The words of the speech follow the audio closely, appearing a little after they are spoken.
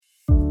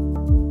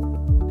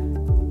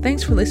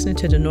Thanks for listening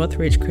to the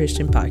Northridge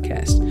Christian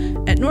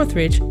Podcast. At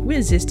Northridge, we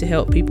exist to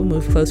help people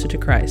move closer to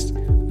Christ.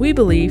 We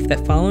believe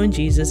that following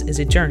Jesus is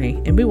a journey,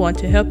 and we want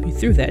to help you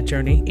through that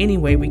journey any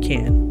way we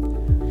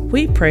can.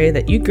 We pray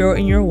that you grow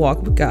in your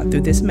walk with God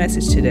through this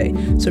message today,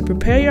 so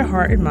prepare your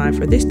heart and mind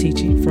for this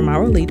teaching from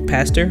our lead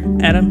pastor,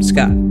 Adam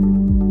Scott.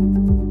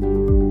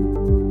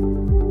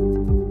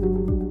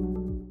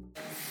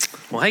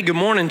 Well, hey, good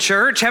morning,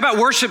 church. How about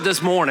worship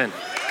this morning?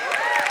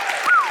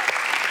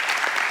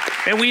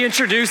 And we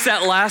introduced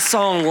that last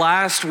song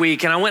last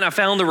week, and I went and I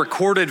found the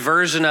recorded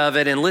version of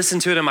it and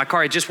listened to it in my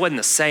car. It just wasn't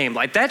the same.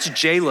 Like, that's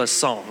Jayla's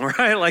song,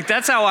 right? Like,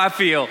 that's how I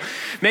feel.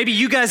 Maybe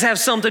you guys have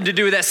something to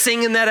do with that.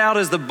 Singing that out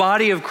as the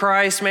body of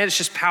Christ, man, it's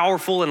just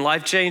powerful and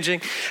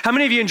life-changing. How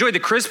many of you enjoyed the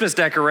Christmas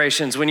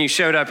decorations when you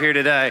showed up here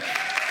today?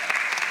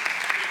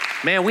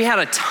 Man, we had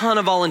a ton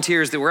of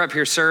volunteers that were up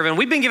here serving.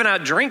 We've been giving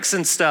out drinks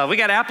and stuff. We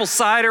got apple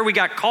cider, we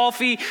got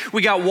coffee,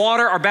 we got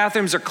water. Our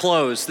bathrooms are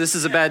closed. This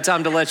is a bad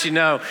time to let you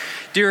know.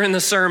 During the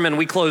sermon,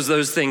 we close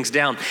those things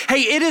down. Hey,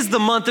 it is the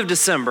month of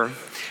December,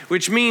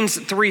 which means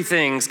three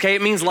things, okay?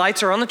 It means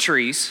lights are on the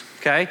trees,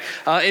 okay?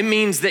 It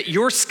means that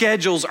your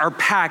schedules are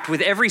packed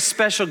with every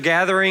special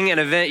gathering and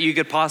event you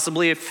could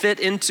possibly fit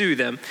into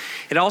them.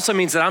 It also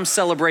means that I'm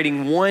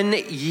celebrating 1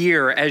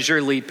 year as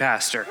your lead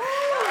pastor.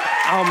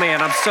 Oh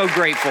man, I'm so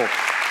grateful.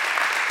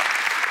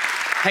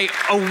 Hey,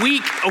 a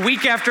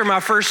week after my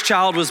first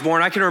child was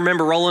born, I can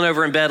remember rolling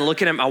over in bed,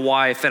 looking at my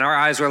wife, and our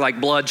eyes were like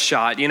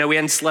bloodshot. You know, we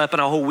hadn't slept in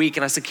a whole week,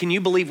 and I said, can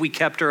you believe we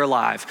kept her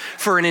alive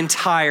for an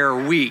entire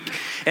week?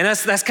 And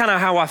that's kind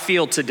of how I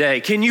feel today.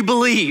 Can you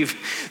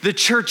believe the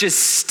church is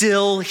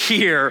still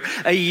here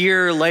a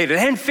year later? They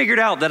hadn't figured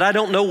out that I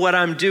don't know what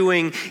I'm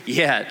doing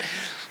yet.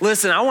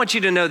 Listen, I want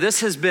you to know this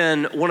has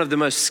been one of the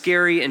most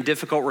scary and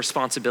difficult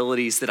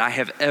responsibilities that I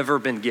have ever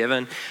been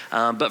given.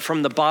 But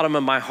from the bottom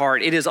of my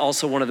heart, it is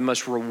also one of the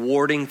most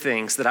rewarding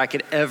things that I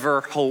could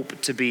ever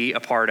hope to be a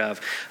part of.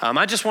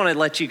 I just want to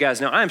let you guys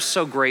know I am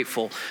so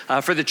grateful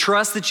for the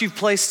trust that you've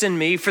placed in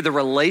me, for the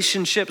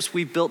relationships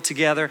we've built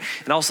together,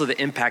 and also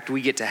the impact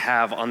we get to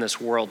have on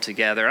this world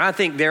together. And I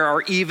think there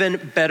are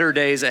even better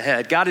days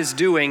ahead. God is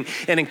doing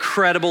an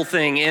incredible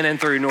thing in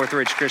and through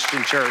Northridge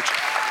Christian Church.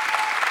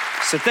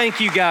 So thank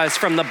you guys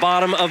from the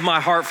bottom of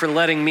my heart for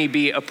letting me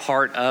be a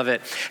part of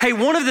it. Hey,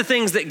 one of the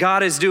things that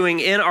God is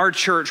doing in our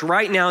church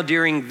right now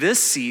during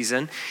this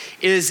season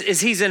is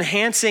he's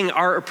enhancing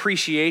our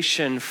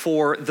appreciation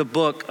for the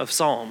book of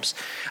Psalms.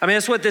 I mean,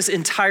 that's what this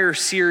entire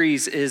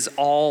series is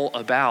all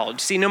about.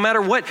 See, no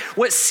matter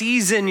what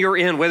season you're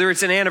in, whether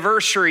it's an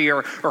anniversary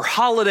or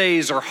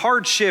holidays or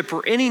hardship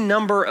or any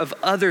number of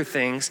other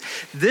things,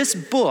 this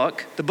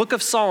book, the book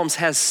of Psalms,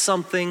 has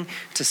something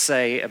to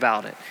say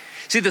about it.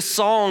 See, the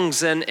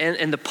songs and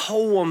the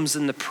poems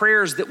and the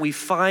prayers that we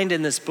find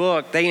in this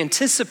book, they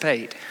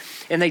anticipate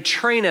and they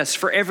train us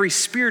for every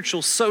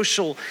spiritual,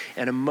 social,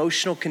 and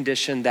emotional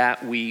condition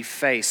that we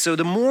face. So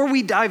the more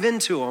we dive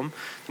into them,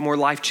 the more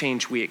life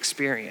change we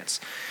experience.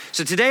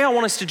 So today I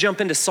want us to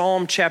jump into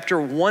Psalm chapter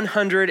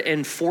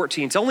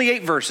 114. It's only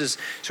 8 verses,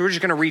 so we're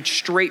just gonna read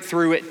straight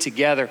through it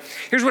together.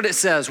 Here's what it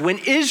says. When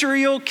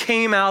Israel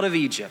came out of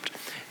Egypt,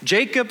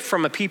 Jacob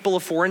from a people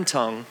of foreign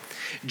tongue,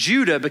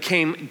 Judah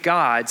became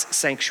God's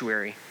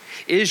sanctuary,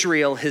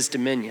 Israel his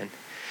dominion.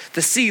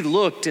 The sea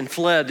looked and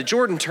fled, the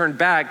Jordan turned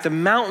back, the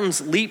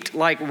mountains leaped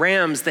like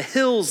rams, the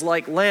hills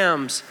like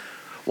lambs.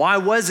 Why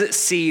was it,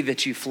 sea,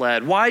 that you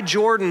fled? Why,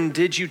 Jordan,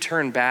 did you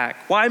turn back?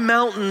 Why,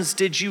 mountains,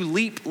 did you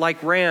leap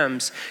like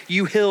rams,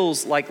 you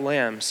hills like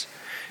lambs?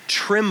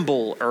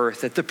 Tremble,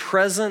 earth, at the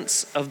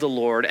presence of the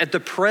Lord, at the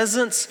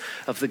presence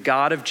of the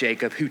God of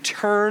Jacob, who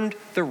turned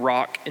the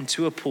rock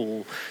into a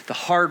pool, the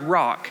hard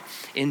rock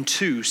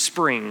into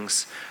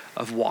springs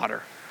of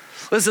water.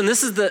 Listen,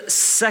 this is the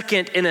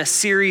second in a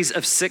series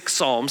of 6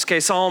 Psalms, okay?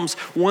 Psalms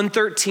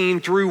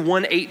 113 through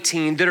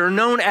 118 that are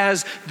known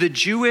as the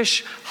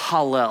Jewish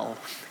Hallel.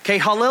 Okay,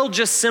 Hallel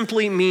just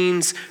simply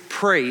means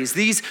praise.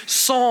 These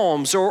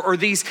psalms or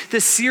this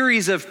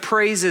series of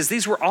praises,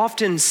 these were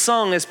often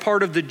sung as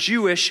part of the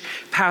Jewish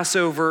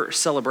Passover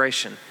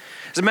celebration.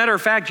 As a matter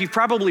of fact, you've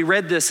probably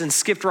read this and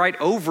skipped right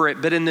over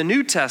it, but in the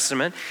New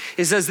Testament,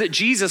 it says that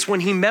Jesus,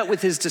 when he met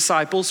with his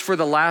disciples for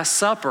the Last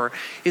Supper,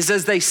 it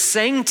says they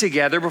sang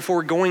together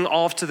before going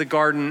off to the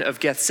Garden of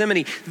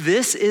Gethsemane.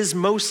 This is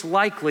most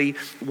likely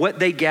what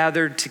they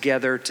gathered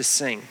together to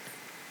sing.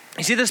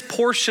 You see, this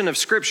portion of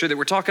scripture that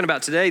we're talking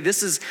about today,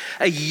 this is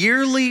a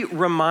yearly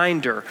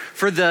reminder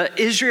for the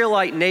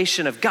Israelite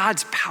nation of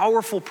God's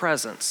powerful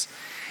presence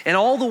and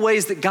all the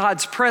ways that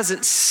God's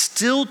presence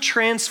still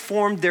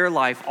transformed their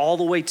life all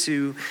the way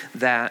to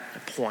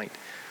that point.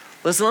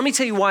 Listen, let me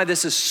tell you why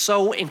this is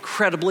so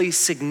incredibly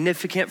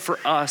significant for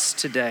us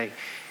today.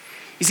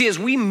 You see, as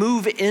we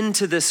move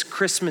into this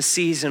Christmas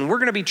season, we're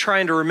gonna be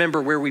trying to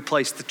remember where we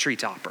placed the tree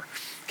topper,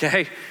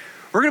 okay?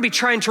 We're gonna be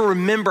trying to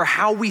remember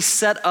how we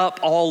set up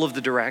all of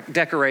the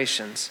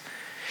decorations.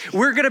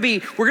 We're gonna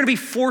be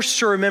forced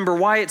to remember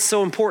why it's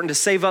so important to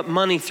save up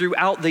money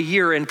throughout the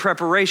year in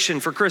preparation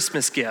for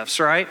Christmas gifts,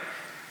 right?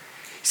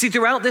 See,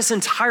 throughout this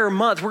entire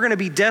month, we're going to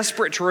be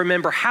desperate to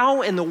remember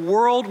how in the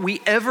world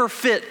we ever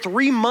fit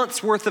 3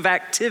 months worth of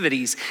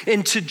activities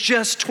into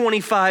just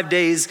 25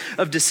 days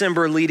of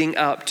December leading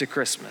up to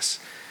Christmas.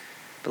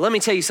 But let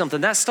me tell you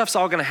something, that stuff's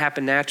all going to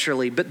happen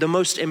naturally. But the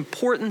most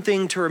important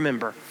thing to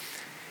remember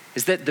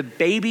is that the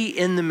baby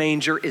in the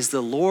manger is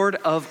the Lord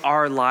of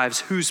our lives,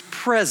 whose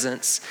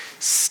presence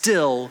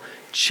still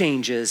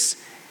changes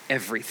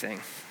everything.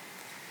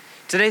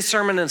 Today's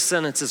sermon in a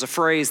sentence is a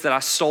phrase that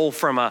I stole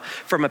from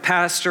a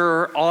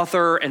pastor,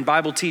 author, and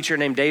Bible teacher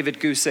named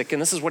David Gusick.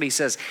 And this is what he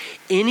says: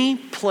 any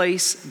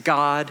place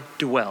God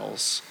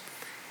dwells,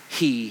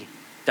 he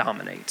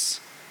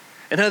dominates.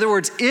 In other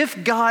words,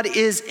 if God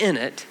is in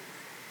it,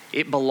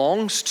 it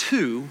belongs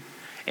to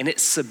and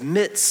it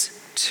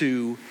submits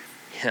to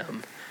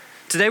him.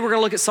 Today we're going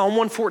to look at Psalm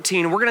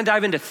 114, and we're going to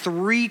dive into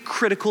 3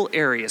 critical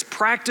areas,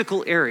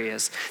 practical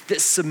areas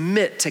that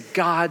submit to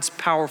God's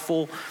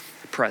powerful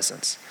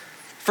presence.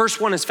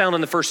 First one is found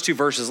in the first 2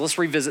 verses. Let's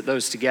revisit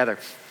those together.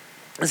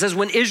 It says,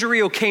 when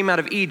Israel came out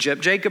of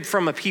Egypt, Jacob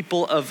from a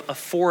people of a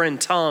foreign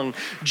tongue,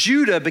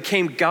 Judah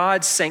became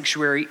God's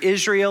sanctuary,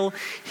 Israel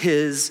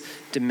his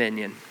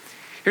dominion.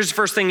 Here's the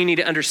first thing you need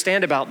to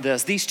understand about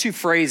this. These 2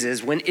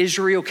 phrases, when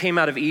Israel came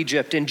out of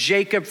Egypt and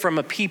Jacob from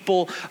a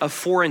people of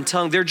foreign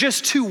tongue, they're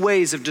just 2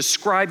 ways of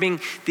describing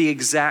the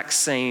exact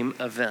same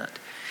event.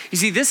 You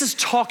see, this is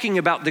talking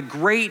about the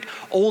great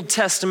Old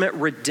Testament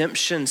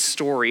redemption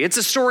story. It's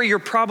a story you're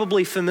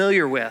probably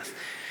familiar with.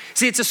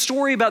 See, it's a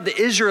story about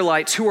the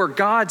Israelites who are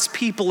God's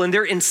people and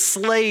they're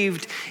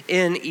enslaved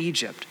in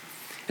Egypt.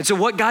 And so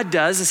what God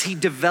does is he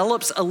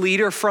develops a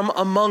leader from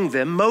among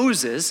them,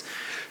 Moses,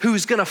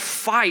 who's going to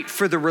fight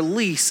for the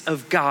release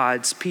of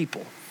God's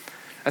people.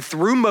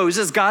 Through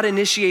Moses, God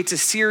initiates a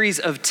series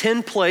of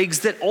 10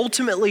 plagues that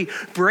ultimately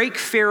break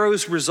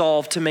Pharaoh's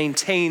resolve to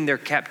maintain their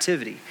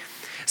captivity.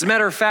 As a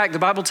matter of fact, the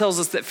Bible tells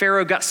us that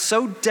Pharaoh got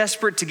so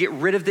desperate to get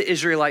rid of the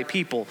Israelite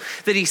people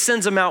that he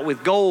sends them out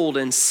with gold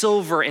and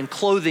silver and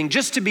clothing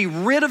just to be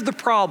rid of the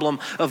problem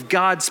of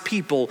God's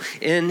people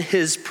in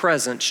his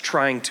presence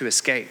trying to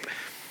escape.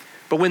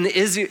 But when the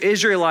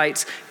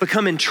Israelites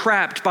become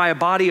entrapped by a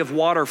body of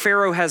water,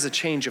 Pharaoh has a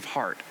change of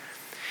heart.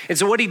 And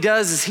so what he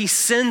does is he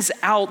sends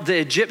out the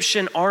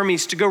Egyptian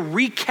armies to go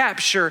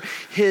recapture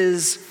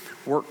his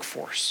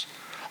workforce.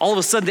 All of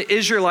a sudden, the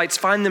Israelites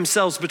find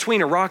themselves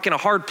between a rock and a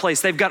hard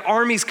place. They've got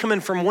armies coming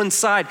from one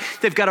side.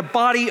 They've got a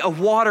body of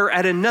water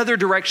at another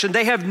direction.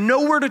 They have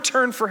nowhere to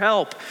turn for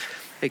help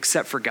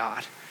except for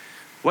God.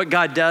 What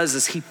God does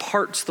is he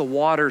parts the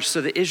waters so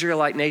the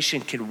Israelite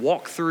nation can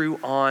walk through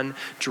on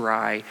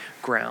dry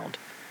ground.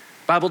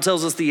 The Bible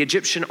tells us the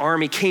Egyptian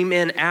army came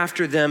in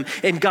after them,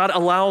 and God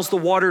allows the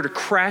water to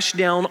crash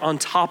down on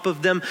top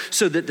of them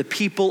so that the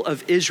people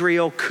of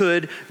Israel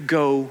could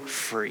go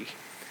free.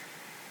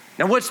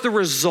 Now, what's the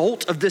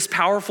result of this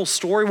powerful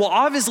story? Well,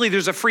 obviously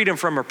there's a freedom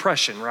from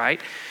oppression, right?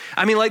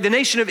 I mean, like the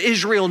nation of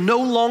Israel no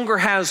longer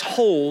has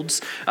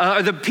holds,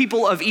 the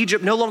people of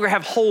Egypt no longer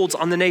have holds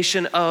on the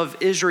nation of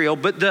Israel,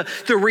 but the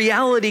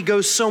reality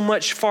goes so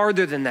much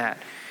farther than that.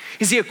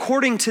 You see,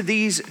 according to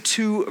these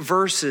 2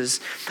 verses,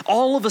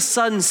 all of a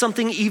sudden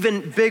something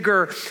even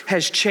bigger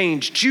has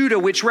changed. Judah,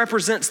 which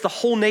represents the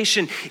whole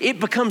nation, it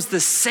becomes the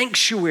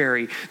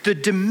sanctuary, the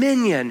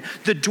dominion,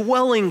 the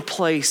dwelling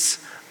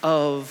place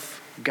of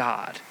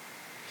God.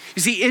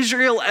 You see,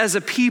 Israel as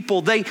a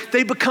people, they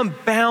become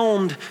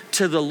bound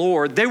to the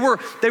Lord. They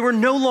were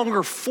no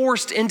longer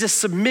forced into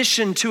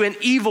submission to an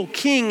evil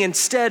king.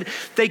 Instead,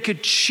 they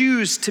could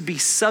choose to be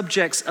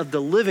subjects of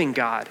the living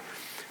God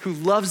who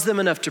loves them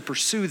enough to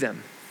pursue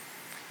them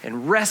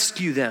and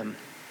rescue them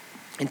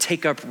and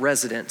take up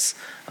residence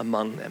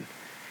among them.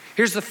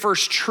 Here's the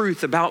first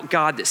truth about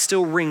God that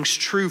still rings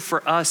true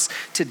for us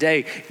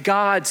today.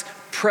 God's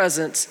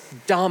presence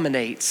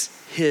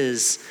dominates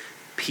his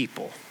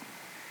people.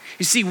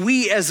 You see,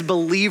 we as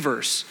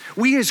believers,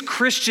 we as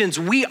Christians,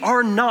 we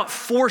are not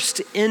forced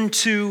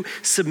into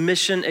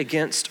submission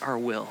against our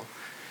will.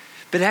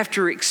 But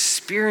after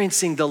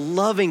experiencing the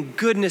loving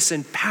goodness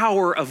and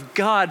power of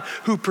God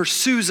who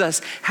pursues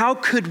us, how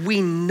could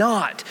we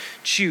not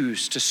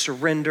choose to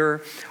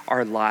surrender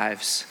our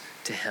lives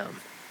to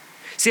him?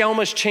 See, I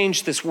almost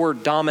changed this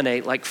word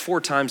dominate like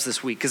 4 times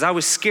this week because I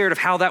was scared of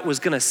how that was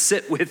going to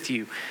sit with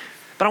you.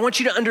 But I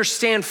want you to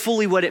understand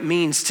fully what it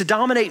means. To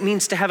dominate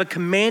means to have a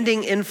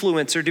commanding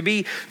influence or to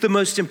be the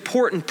most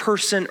important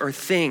person or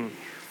thing.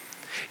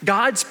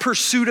 God's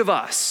pursuit of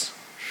us,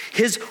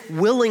 his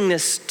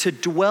willingness to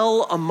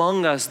dwell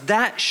among us,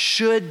 that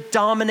should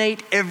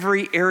dominate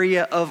every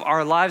area of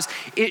our lives.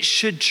 It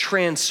should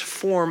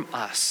transform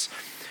us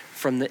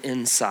from the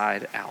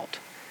inside out.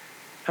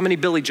 How many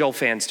Billy Joel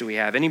fans do we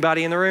have?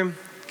 Anybody in the room?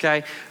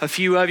 Okay, a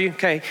few of you,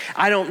 okay.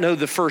 I don't know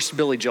the first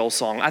Billy Joel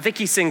song. I think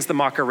he sings the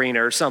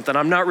Macarena or something.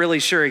 I'm not really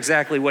sure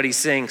exactly what he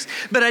sings.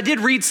 But I did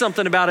read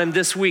something about him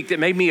this week that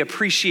made me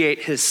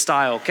appreciate his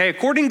style, okay.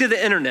 According to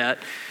the internet,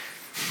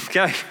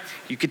 okay,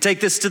 you could take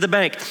this to the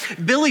bank.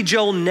 Billy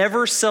Joel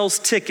never sells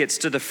tickets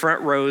to the front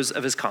rows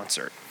of his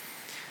concert.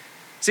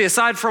 See,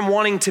 aside from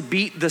wanting to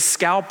beat the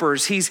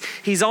scalpers,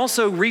 he's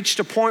also reached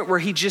a point where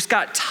he just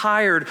got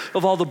tired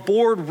of all the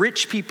bored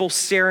rich people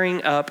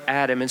staring up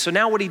at him. And so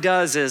now what he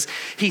does is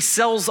he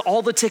sells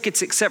all the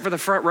tickets except for the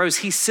front rows.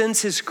 He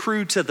sends his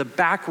crew to the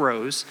back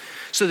rows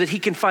so that he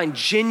can find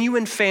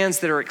genuine fans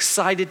that are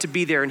excited to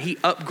be there, and he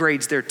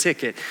upgrades their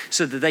ticket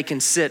so that they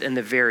can sit in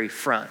the very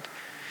front.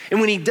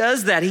 And when he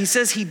does that, he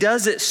says he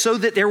does it so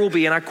that there will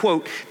be, and I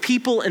quote,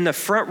 people in the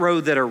front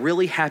row that are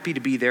really happy to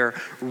be there,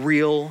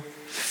 real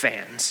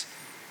fans.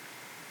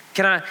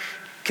 Can I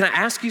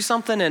ask you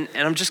something? And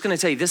I'm just going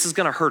to tell you, this is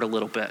going to hurt a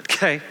little bit,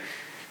 okay?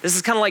 This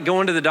is kind of like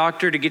going to the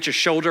doctor to get your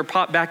shoulder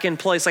popped back in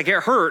place. Like,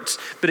 it hurts,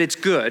 but it's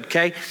good,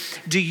 okay?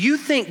 Do you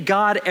think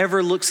God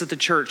ever looks at the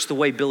church the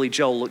way Billy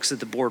Joel looks at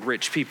the bored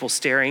rich people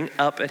staring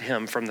up at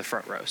him from the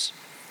front rows?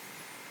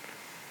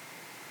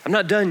 I'm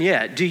not done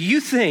yet. Do you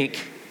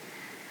think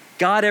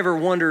God ever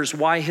wonders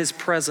why his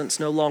presence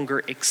no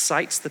longer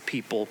excites the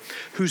people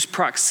whose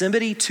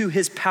proximity to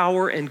his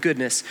power and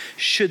goodness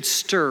should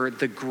stir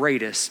the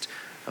greatest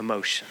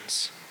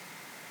emotions?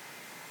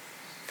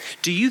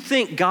 Do you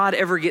think God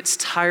ever gets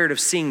tired of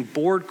seeing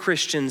bored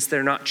Christians that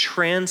are not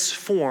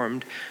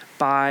transformed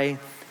by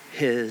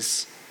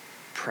his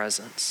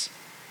presence?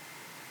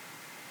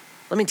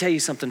 Let me tell you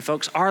something,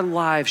 folks. Our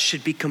lives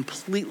should be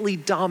completely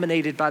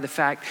dominated by the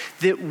fact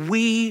that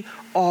we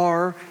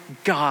are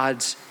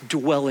God's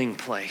dwelling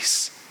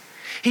place.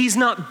 He's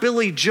not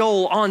Billy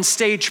Joel on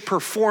stage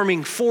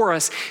performing for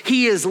us.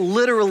 He is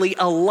literally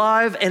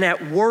alive and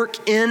at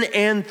work in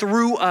and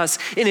through us.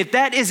 And if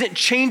that isn't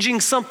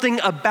changing something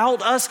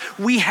about us,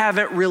 we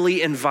haven't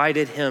really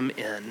invited him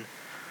in.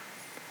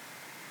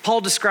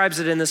 Paul describes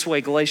it in this way,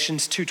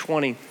 Galatians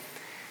 2:20.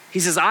 He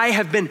says, I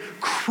have been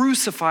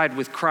crucified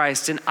with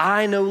Christ, and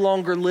I no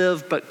longer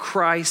live, but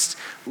Christ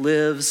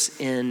lives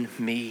in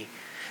me.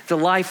 The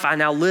life I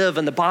now live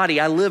in the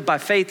body, I live by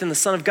faith in the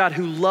Son of God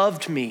who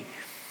loved me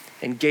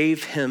and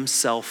gave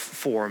himself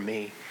for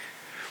me.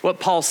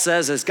 What Paul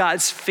says is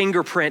God's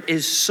fingerprint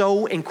is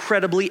so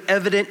incredibly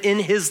evident in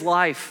his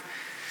life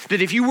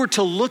that if you were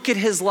to look at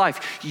his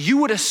life, you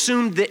would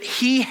assume that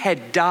he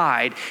had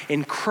died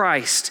and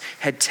Christ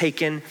had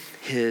taken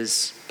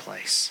his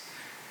place.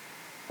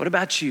 What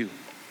about you?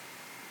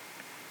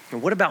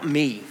 And what about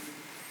me?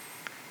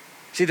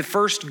 See, the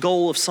first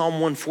goal of Psalm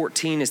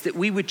 114 is that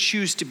we would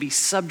choose to be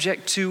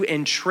subject to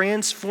and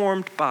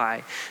transformed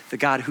by the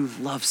God who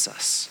loves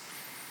us,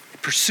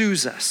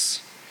 pursues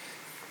us,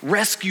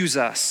 rescues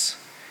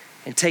us,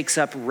 and takes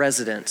up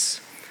residence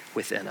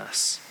within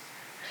us.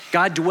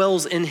 God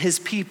dwells in his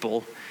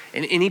people.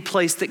 In any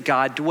place that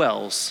God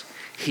dwells,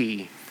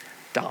 he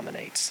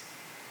dominates.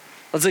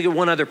 Let's look at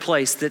one other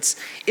place that's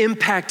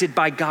impacted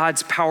by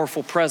God's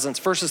powerful presence.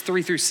 Verses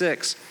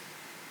 3-6.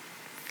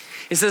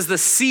 It says, the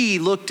sea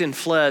looked and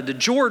fled. The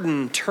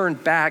Jordan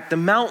turned back. The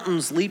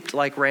mountains leaped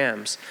like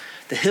rams.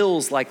 The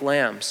hills like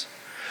lambs.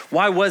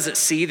 Why was it,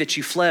 sea, that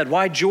you fled?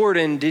 Why,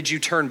 Jordan, did you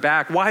turn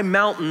back? Why,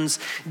 mountains,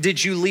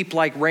 did you leap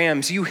like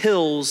rams? You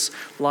hills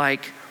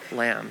like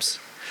lambs.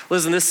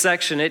 Listen, this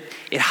section, it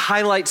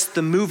highlights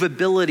the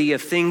movability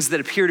of things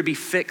that appear to be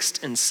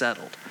fixed and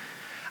settled.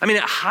 I mean,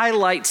 it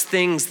highlights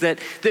things that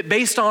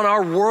based on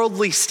our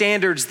worldly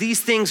standards, these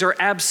things are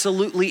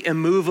absolutely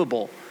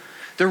immovable.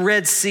 The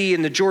Red Sea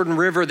and the Jordan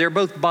River, they're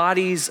both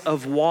bodies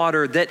of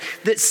water that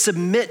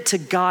submit to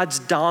God's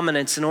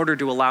dominance in order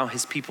to allow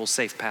his people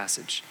safe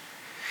passage.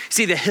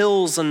 See, the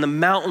hills and the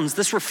mountains,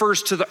 this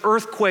refers to the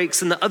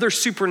earthquakes and the other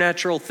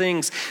supernatural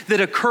things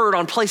that occurred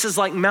on places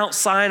like Mount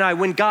Sinai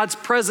when God's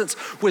presence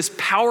was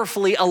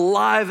powerfully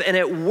alive and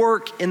at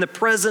work in the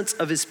presence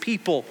of his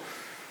people.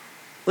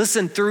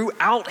 Listen,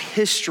 throughout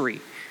history,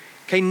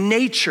 okay,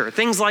 nature,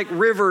 things like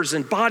rivers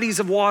and bodies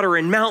of water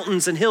and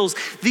mountains and hills,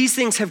 these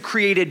things have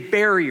created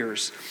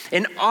barriers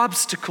and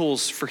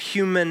obstacles for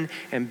human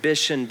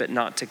ambition, but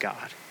not to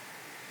God.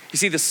 You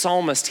see, the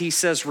psalmist, he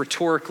says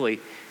rhetorically,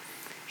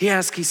 he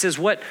says,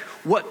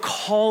 what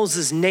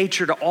causes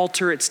nature to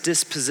alter its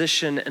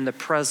disposition in the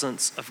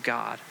presence of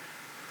God?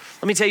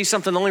 Let me tell you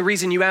something. The only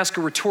reason you ask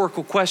a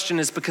rhetorical question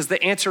is because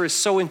the answer is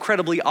so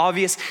incredibly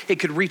obvious, it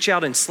could reach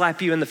out and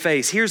slap you in the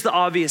face. Here's the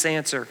obvious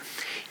answer.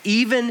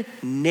 Even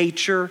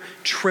nature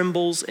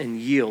trembles and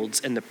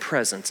yields in the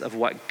presence of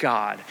what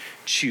God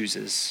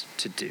chooses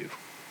to do.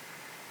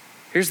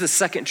 Here's the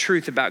second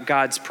truth about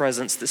God's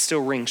presence that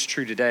still rings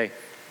true today.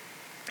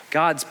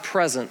 God's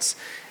presence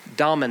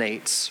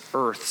dominates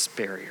earth's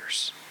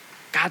barriers.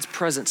 God's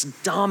presence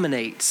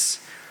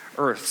dominates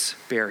earth's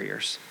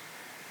barriers.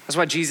 That's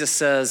why Jesus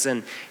says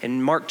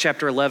in Mark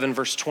chapter 11,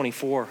 verse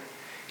 24,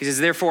 he says,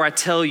 therefore I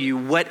tell you,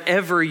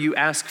 whatever you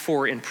ask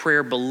for in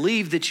prayer,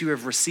 believe that you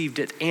have received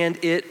it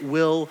and it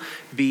will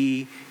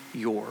be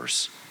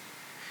yours.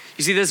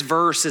 You see, this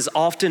verse is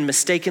often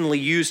mistakenly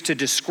used to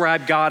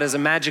describe God as a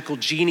magical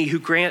genie who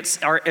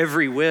grants our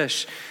every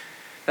wish.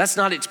 That's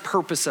not its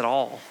purpose at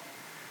all.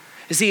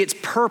 You see, its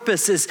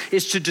purpose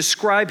is to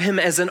describe him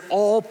as an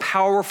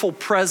all-powerful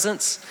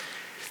presence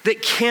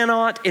that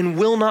cannot and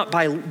will not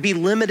be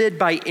limited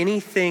by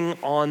anything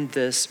on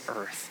this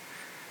earth.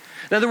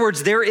 In other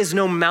words, there is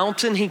no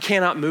mountain he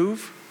cannot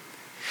move.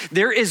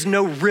 There is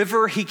no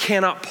river he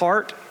cannot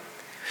part.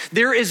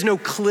 There is no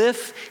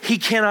cliff he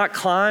cannot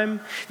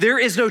climb. There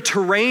is no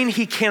terrain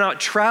he cannot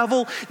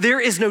travel. There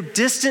is no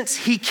distance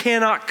he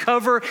cannot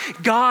cover.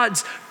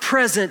 God's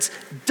presence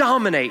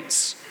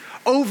dominates,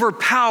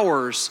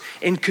 overpowers,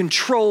 and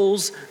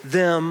controls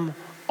them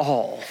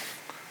all.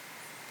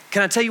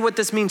 Can I tell you what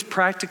this means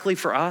practically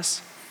for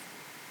us?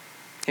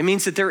 It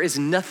means that there is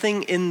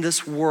nothing in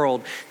this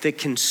world that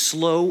can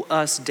slow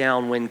us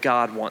down when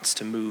God wants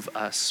to move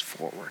us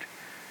forward.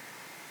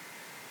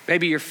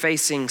 Maybe you're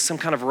facing some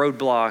kind of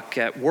roadblock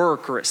at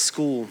work or at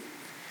school.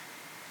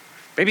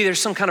 Maybe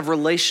there's some kind of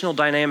relational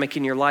dynamic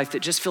in your life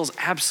that just feels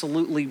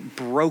absolutely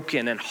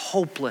broken and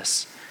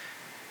hopeless.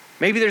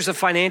 Maybe there's a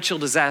financial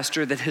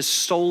disaster that has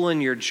stolen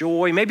your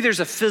joy. Maybe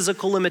there's a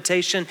physical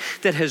limitation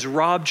that has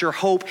robbed your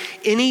hope.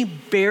 Any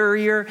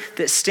barrier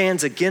that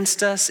stands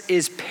against us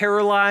is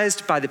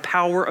paralyzed by the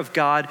power of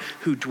God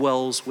who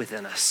dwells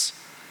within us.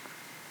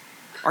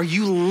 Are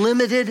you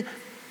limited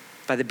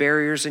by the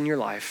barriers in your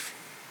life?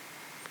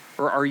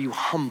 Or are you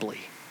humbly,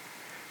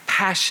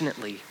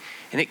 passionately,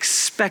 and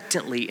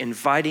expectantly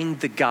inviting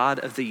the God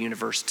of the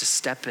universe to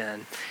step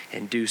in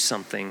and do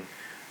something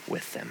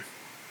with them?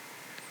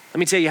 Let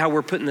me tell you how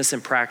we're putting this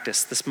in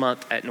practice this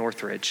month at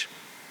Northridge.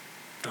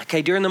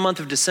 Okay, during the month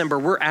of December,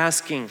 we're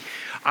asking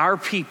our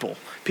people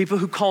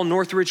who call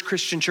Northridge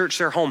Christian Church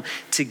their home,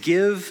 to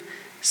give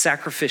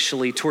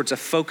sacrificially towards a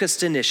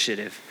focused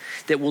initiative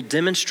that will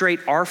demonstrate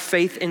our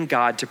faith in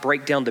God to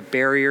break down the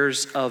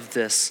barriers of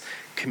this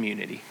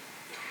community.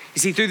 You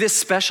see, through this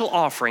special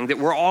offering that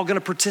we're all going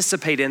to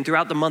participate in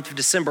throughout the month of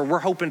December, we're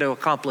hoping to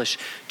accomplish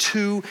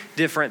two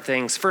different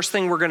things. First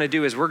thing we're going to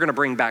do is we're going to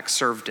bring back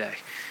Serve Day.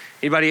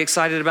 Anybody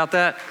excited about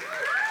that?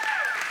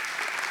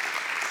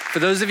 For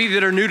those of you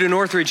that are new to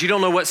Northridge, you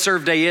don't know what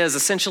Serve Day is.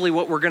 Essentially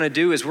what we're going to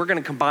do is we're going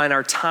to combine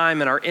our time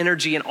and our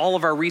energy and all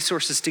of our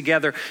resources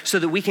together so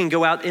that we can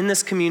go out in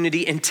this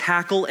community and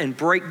tackle and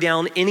break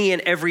down any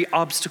and every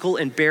obstacle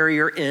and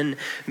barrier in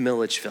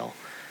Milledgeville.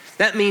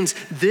 That means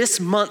this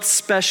month's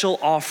special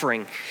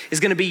offering is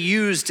going to be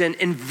used and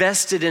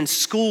invested in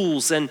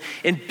schools and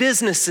in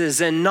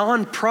businesses and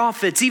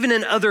nonprofits, even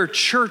in other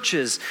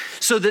churches,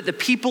 so that the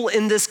people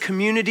in this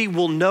community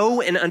will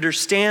know and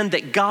understand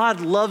that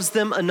God loves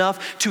them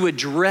enough to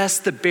address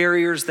the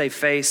barriers they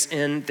face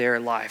in their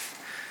life.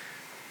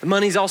 The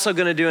money's also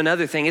going to do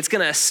another thing. It's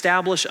going to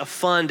establish a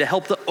fund to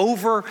help the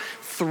over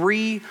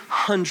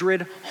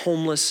 300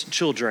 homeless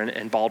children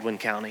in Baldwin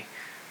County.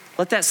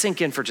 Let that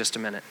sink in for just a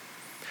minute.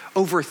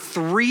 Over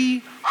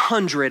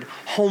 300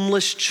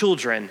 homeless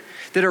children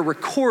that are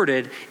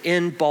recorded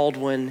in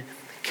Baldwin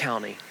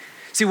County.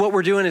 See, what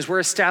we're doing is we're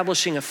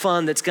establishing a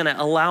fund that's going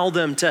to allow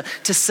them to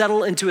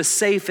settle into a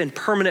safe and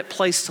permanent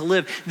place to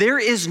live. There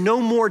is no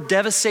more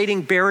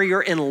devastating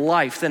barrier in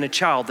life than a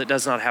child that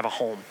does not have a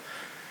home.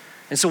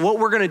 And so what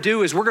we're going to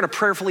do is we're going to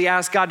prayerfully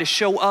ask God to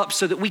show up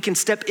so that we can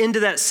step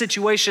into that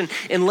situation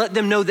and let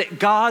them know that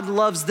God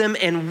loves them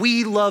and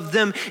we love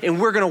them,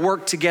 and we're going to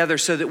work together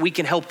so that we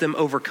can help them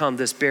overcome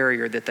this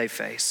barrier that they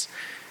face.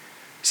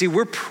 See,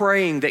 we're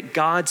praying that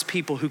God's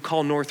people who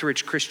call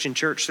Northridge Christian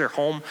Church their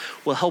home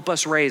will help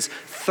us raise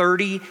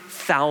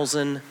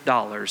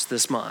 $30,000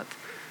 this month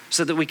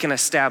so that we can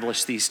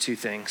establish these two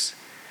things.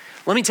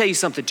 Let me tell you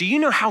something. Do you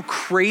know how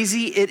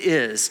crazy it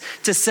is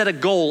to set a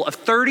goal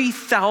of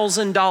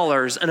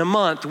 $30,000 in a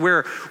month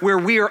where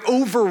we are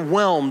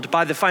overwhelmed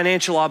by the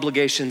financial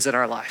obligations in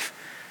our life?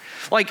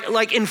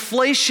 Like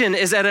inflation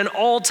is at an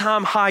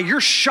all-time high.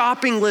 Your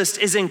shopping list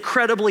is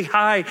incredibly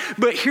high.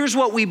 But here's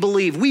what we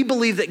believe. We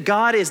believe that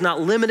God is not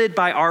limited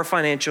by our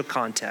financial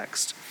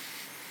context.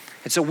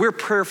 And so we're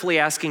prayerfully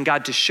asking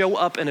God to show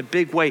up in a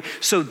big way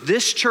so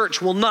this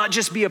church will not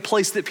just be a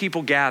place that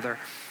people gather.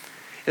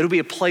 It'll be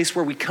a place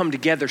where we come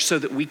together so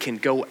that we can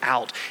go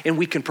out and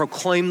we can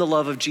proclaim the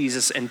love of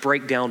Jesus and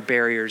break down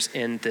barriers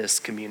in this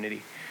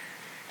community.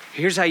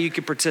 Here's how you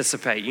can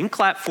participate. You can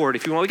clap for it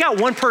if you want. We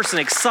got one person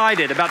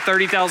excited about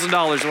 $30,000 and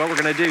what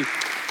we're going to do.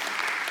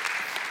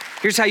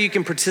 Here's how you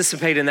can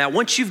participate in that.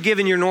 Once you've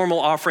given your normal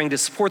offering to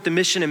support the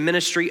mission and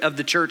ministry of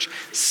the church,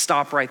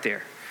 stop right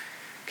there.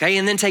 Okay,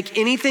 and then take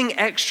anything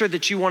extra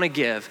that you want to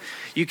give.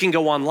 You can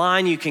go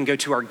online, you can go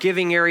to our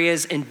giving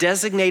areas and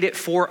designate it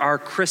for our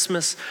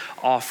Christmas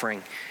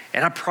offering.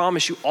 And I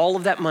promise you, all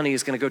of that money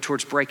is going to go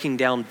towards breaking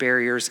down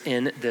barriers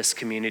in this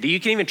community. You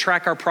can even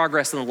track our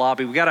progress in the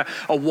lobby. We got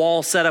a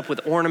wall set up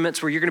with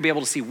ornaments where you're going to be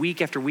able to see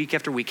week after week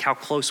after week how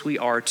close we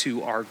are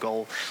to our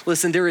goal.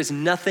 Listen, there is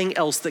nothing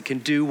else that can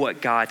do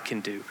what God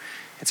can do.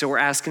 And so we're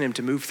asking him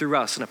to move through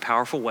us in a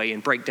powerful way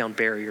and break down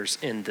barriers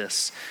in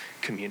this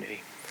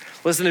community.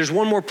 Listen, there's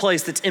one more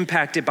place that's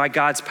impacted by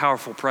God's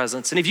powerful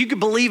presence. And if you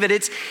could believe it,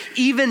 it's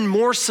even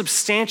more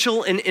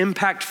substantial and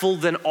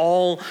impactful than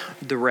all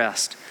the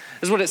rest.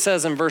 This is what it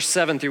says in verse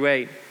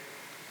 7-8. It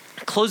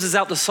closes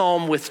out the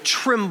psalm with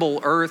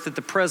 "Tremble, earth, at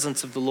the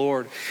presence of the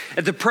Lord,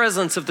 at the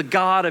presence of the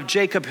God of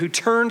Jacob, who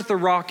turned the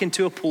rock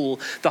into a pool,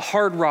 the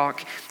hard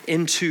rock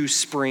into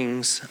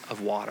springs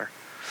of water."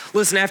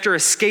 Listen, after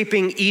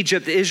escaping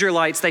Egypt, the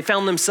Israelites, they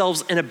found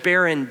themselves in a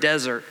barren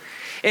desert.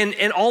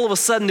 And all of a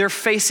sudden, they're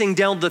facing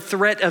down the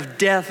threat of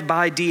death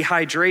by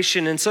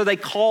dehydration. And so they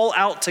call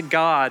out to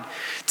God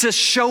to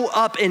show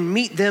up and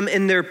meet them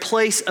in their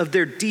place of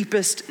their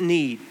deepest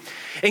need.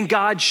 And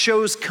God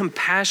shows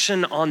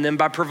compassion on them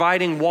by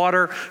providing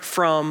water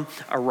from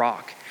a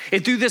rock.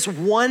 And through this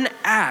one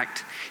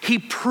act, he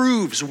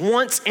proves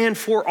once and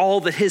for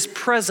all that his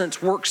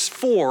presence works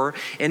for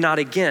and not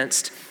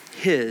against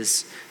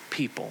his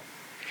people.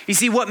 You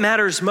see, what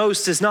matters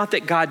most is not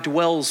that God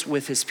dwells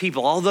with his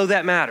people, although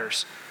that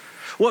matters.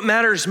 What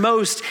matters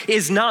most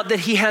is not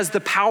that he has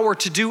the power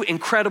to do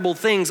incredible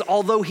things,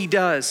 although he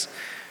does.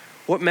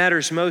 What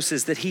matters most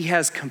is that he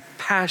has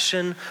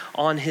compassion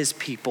on his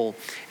people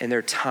in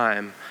their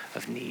time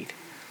of need.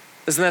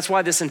 Listen, that's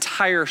why this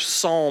entire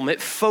psalm,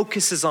 it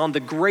focuses on the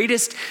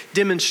greatest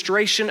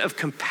demonstration of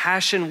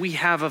compassion we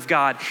have of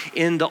God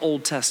in the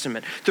Old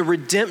Testament, the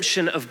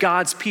redemption of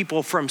God's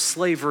people from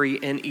slavery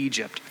in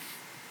Egypt.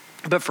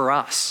 But for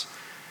us,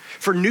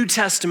 for New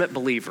Testament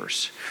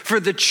believers,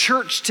 for the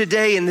church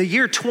today in the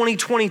year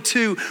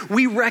 2022,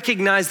 we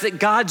recognize that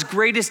God's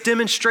greatest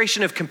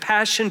demonstration of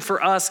compassion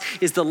for us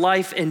is the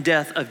life and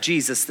death of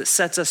Jesus that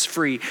sets us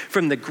free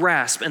from the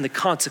grasp and the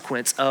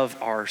consequence of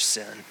our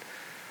sin.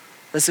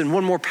 Listen,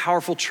 one more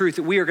powerful truth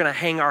that we are going to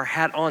hang our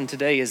hat on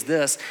today is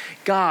this: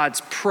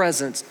 God's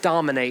presence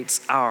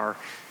dominates our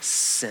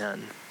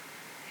sin.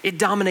 It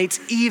dominates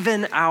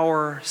even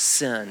our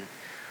sin.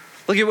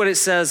 Look at what it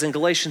says in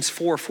Galatians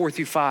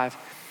 4:4-5.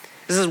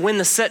 It says, when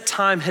the set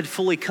time had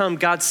fully come,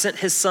 God sent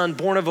his son,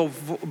 born of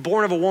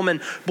a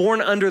woman,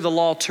 born under the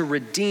law, to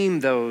redeem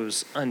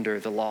those under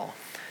the law,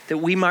 that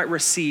we might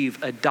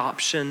receive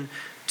adoption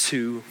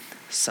to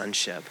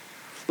sonship.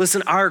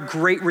 Listen, our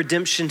great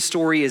redemption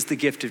story is the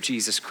gift of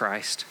Jesus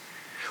Christ.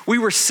 We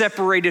were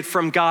separated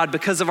from God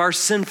because of our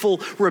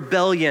sinful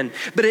rebellion,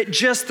 but at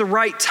just the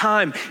right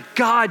time,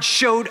 God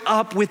showed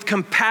up with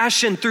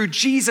compassion through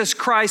Jesus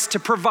Christ to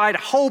provide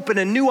hope and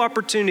a new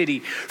opportunity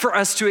for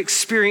us to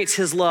experience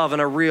his love in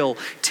a real,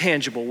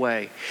 tangible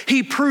way.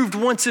 He proved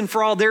once and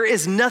for all there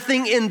is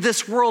nothing in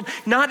this world,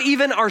 not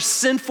even our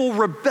sinful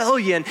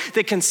rebellion,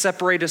 that can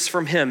separate us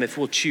from him if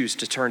we'll choose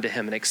to turn to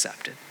him and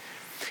accept it.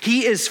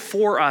 He is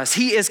for us.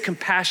 He is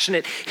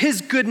compassionate.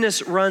 His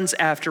goodness runs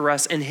after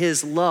us, and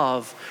his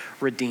love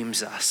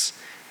redeems us.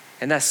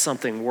 And that's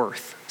something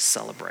worth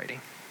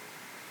celebrating.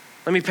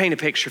 Let me paint a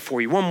picture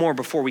for you. One more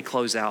before we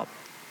close out.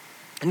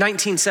 In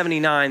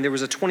 1979, there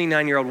was a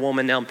 29-year-old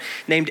woman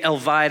named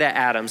Elvira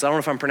Adams. I don't know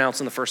if I'm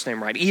pronouncing the first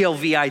name right.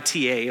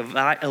 Elvita,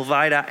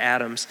 Elvira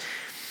Adams.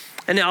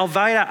 And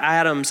Elvira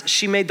Adams,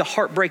 she made the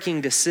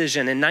heartbreaking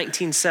decision in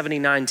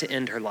 1979 to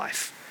end her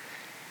life.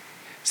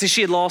 See,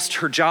 she had lost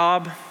her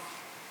job.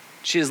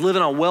 She was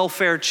living on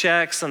welfare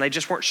checks and they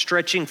just weren't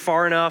stretching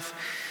far enough.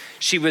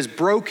 She was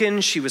broken,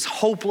 she was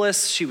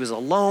hopeless, she was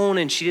alone,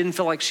 and she didn't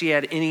feel like she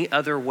had any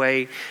other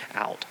way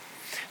out.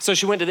 So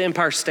she went to the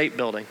Empire State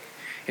Building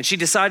and she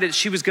decided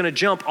she was gonna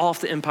jump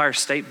off the Empire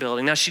State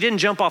Building. Now, she didn't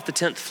jump off the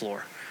 10th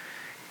floor.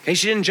 Okay?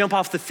 She didn't jump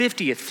off the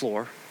 50th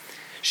floor.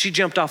 She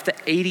jumped off the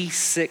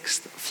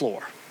 86th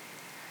floor.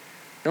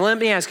 Now let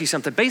me ask you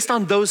something. Based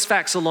on those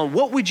facts alone,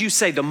 what would you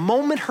say the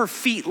moment her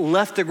feet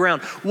left the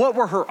ground, what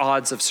were her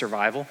odds of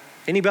survival?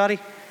 Anybody?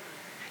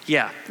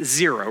 Yeah,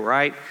 0,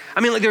 right? I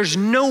mean, like, there's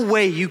no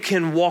way you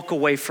can walk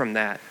away from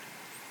that.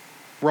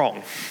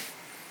 Wrong.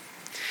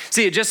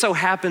 See, it just so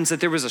happens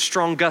that there was a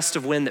strong gust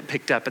of wind that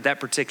picked up at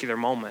that particular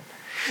moment.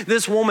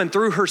 This woman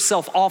threw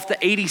herself off the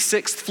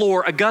 86th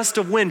floor. A gust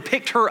of wind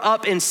picked her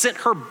up and sent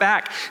her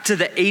back to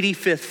the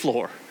 85th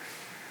floor.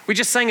 We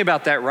just sang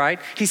about that, right?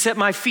 He set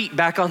my feet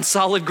back on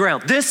solid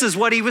ground. This is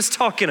what he was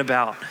talking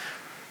about.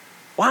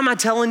 Why am I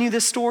telling you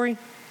this story?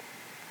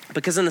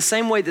 Because in the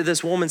same way that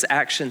this woman's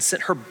action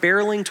sent her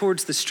barreling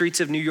towards the streets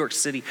of New York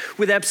City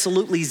with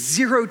absolutely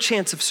zero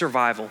chance of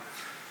survival,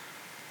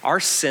 our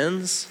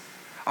sins,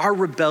 our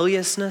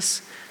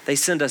rebelliousness, they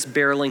send us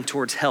barreling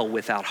towards hell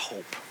without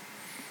hope.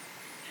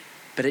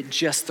 But at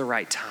just the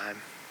right time,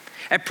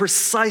 at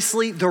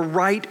precisely the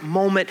right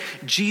moment,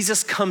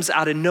 Jesus comes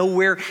out of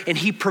nowhere and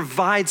he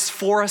provides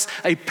for us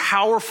a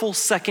powerful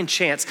second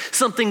chance,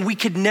 something we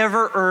could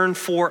never earn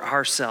for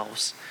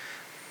ourselves.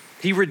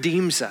 He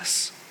redeems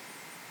us.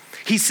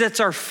 He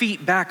sets our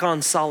feet back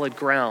on solid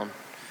ground,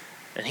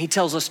 and he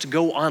tells us to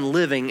go on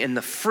living in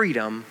the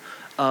freedom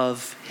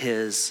of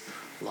his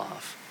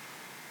love.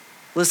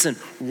 Listen,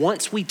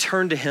 once we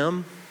turn to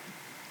him,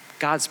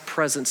 God's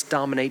presence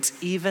dominates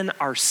even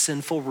our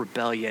sinful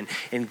rebellion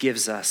and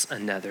gives us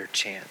another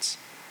chance.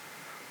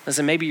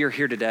 Listen, maybe you're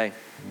here today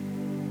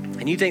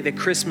and you think that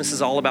Christmas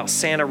is all about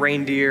Santa,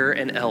 reindeer,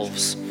 and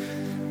elves.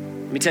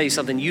 Let me tell you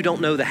something, you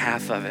don't know the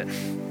half of it.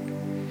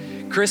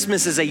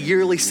 Christmas is a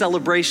yearly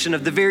celebration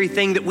of the very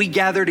thing that we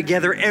gather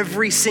together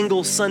every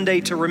single Sunday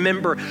to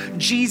remember.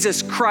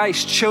 Jesus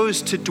Christ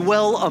chose to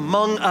dwell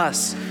among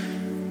us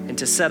and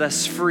to set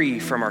us free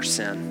from our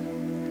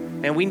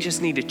sin. And we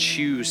just need to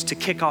choose to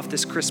kick off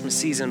this Christmas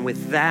season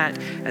with that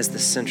as the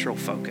central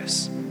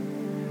focus.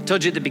 I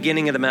told you at the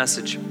beginning of the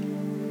message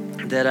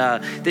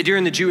that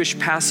during the Jewish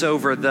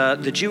Passover,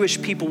 the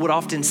Jewish people would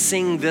often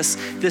sing this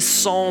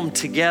psalm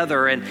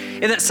together. And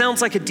that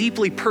sounds like a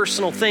deeply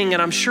personal thing,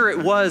 and I'm sure it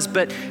was,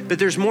 but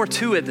there's more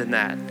to it than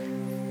that.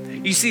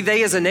 You see,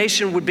 they as a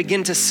nation would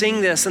begin to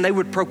sing this, and they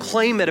would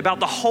proclaim it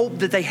about the hope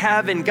that they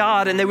have in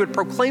God, and they would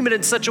proclaim it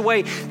in such a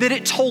way that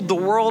it told the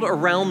world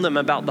around them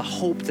about the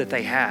hope that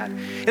they had.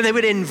 And they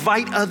would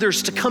invite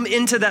others to come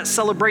into that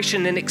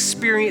celebration and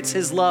experience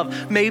his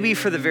love, maybe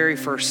for the very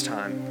first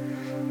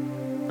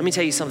time. Let me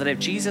tell you something. If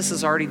Jesus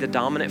is already the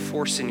dominant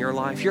force in your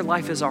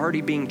life is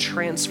already being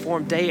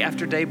transformed day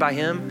after day by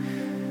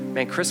him,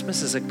 man,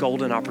 Christmas is a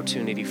golden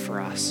opportunity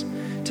for us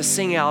to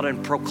sing out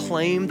and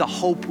proclaim the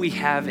hope we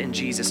have in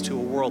Jesus to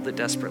a world that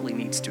desperately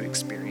needs to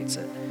experience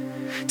it.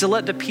 To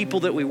let the people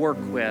that we work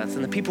with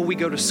and the people we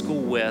go to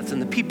school with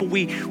and the people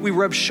we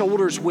rub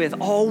shoulders with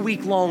all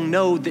week long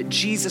know that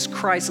Jesus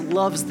Christ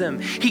loves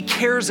them. He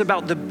cares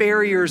about the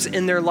barriers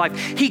in their life.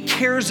 He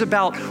cares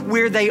about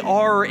where they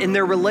are in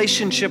their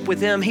relationship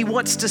with him. He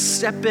wants to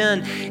step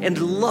in and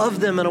love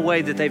them in a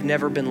way that they've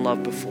never been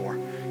loved before.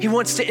 He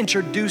wants to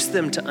introduce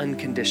them to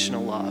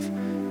unconditional love.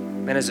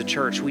 And as a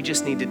church, we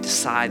just need to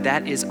decide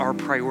that is our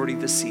priority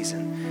this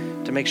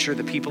season, to make sure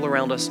the people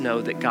around us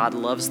know that God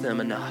loves them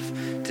enough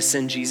to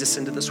send Jesus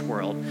into this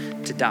world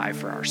to die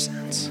for our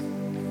sins.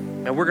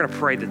 And we're going to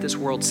pray that this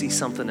world sees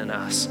something in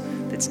us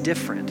that's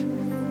different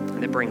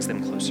and that brings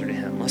them closer to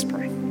him. Let's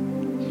pray.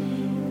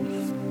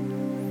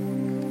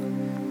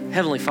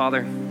 Heavenly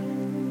Father,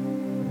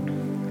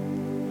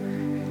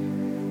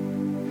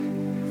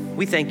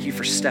 we thank you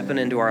for stepping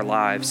into our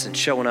lives and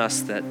showing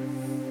us that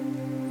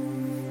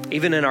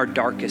even in our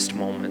darkest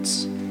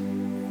moments,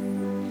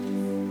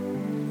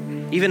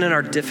 even in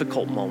our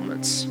difficult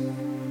moments,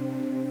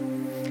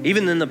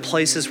 even in the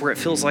places where it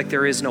feels like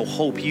there is no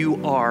hope,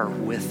 you are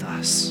with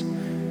us.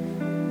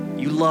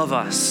 You love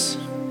us.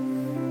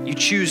 You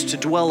choose to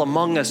dwell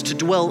among us, to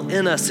dwell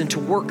in us, and to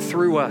work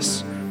through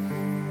us.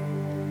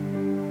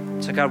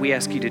 So God, we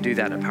ask you to do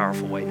that in a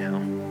powerful way now.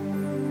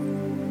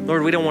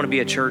 Lord, we don't want to be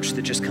a church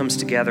that just comes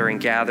together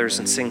and gathers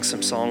and sings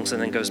some songs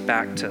and then goes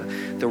back to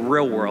the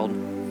real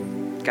world.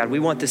 God, we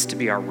want this to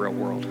be our real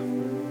world.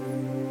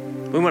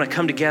 We want to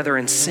come together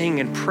and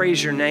sing and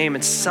praise your name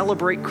and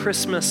celebrate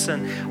Christmas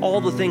and all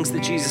the things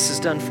that Jesus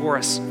has done for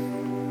us.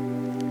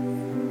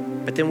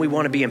 But then we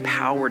want to be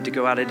empowered to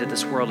go out into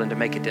this world and to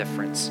make a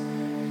difference,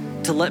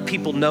 to let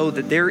people know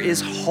that there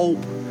is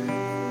hope.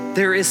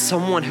 There is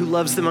someone who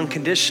loves them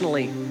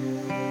unconditionally.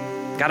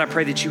 God, I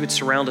pray that you would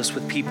surround us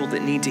with people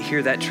that need to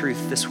hear that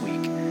truth this week.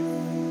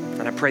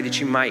 And I pray that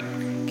you might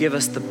give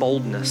us the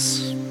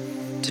boldness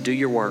to do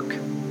your work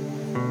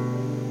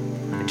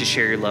and to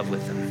share your love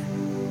with them.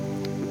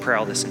 We pray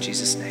all this in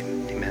Jesus'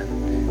 name. Amen.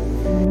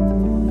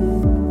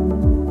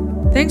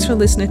 Thanks for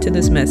listening to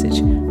this message.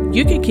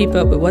 You can keep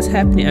up with what's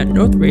happening at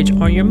Northridge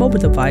on your mobile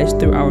device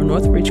through our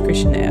Northridge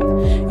Christian app.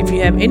 If you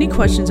have any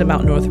questions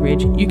about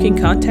Northridge, you can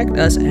contact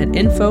us at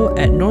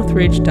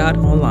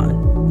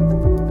info@northridge.online.